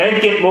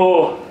don't get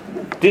more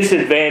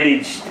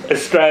disadvantaged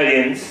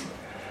Australians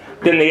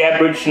than the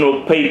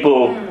Aboriginal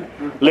people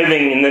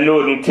living in the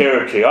Northern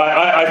Territory.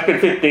 I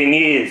spent 15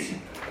 years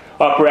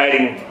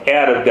operating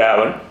out of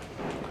Darwin.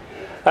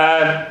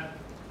 At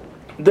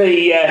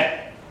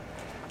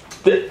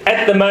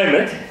the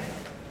moment,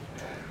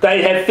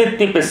 they have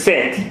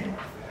 50%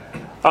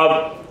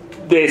 of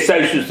their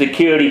social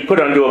security put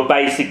onto a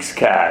basics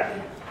card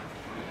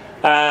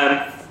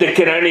that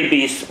can only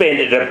be spent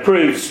at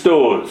approved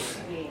stores.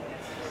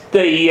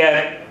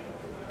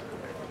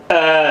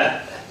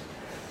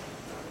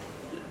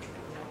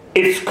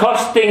 It's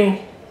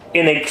costing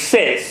in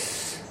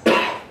excess.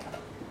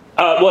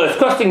 It's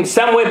costing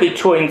somewhere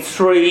between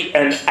 $3,000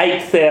 and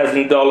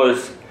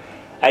 $8,000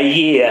 a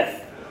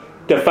year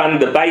to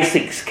fund the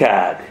basics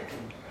card.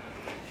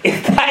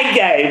 If they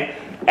gave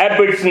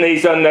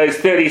Aborigines on those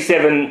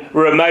 37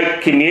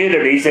 remote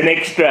communities an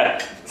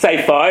extra, say,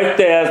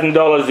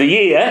 $5,000 a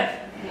year,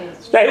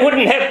 they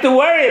wouldn't have to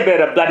worry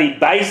about a bloody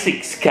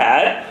basics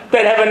card.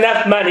 They'd have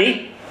enough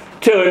money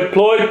to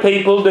employ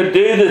people to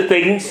do the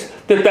things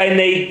that they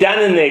need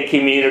done in their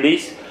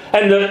communities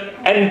and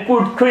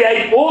would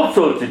create all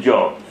sorts of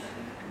jobs.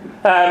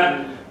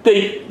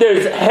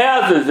 There's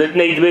houses that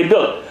need to be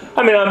built.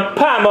 I mean, on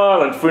Palm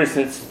Island, for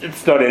instance,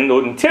 it's not in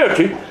Northern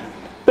Territory,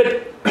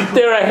 but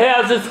there are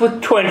houses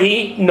with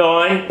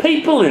 29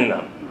 people in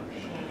them.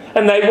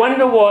 And they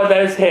wonder why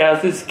those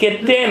houses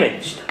get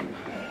damaged.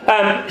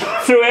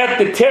 Throughout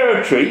the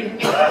Territory,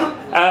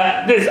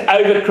 there's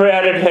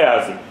overcrowded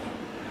housing.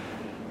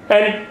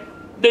 And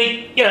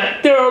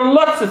there are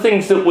lots of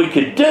things that we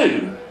could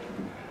do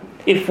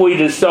if we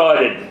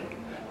decided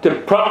to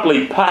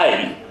properly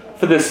pay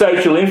for the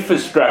social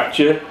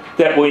infrastructure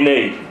that we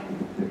need.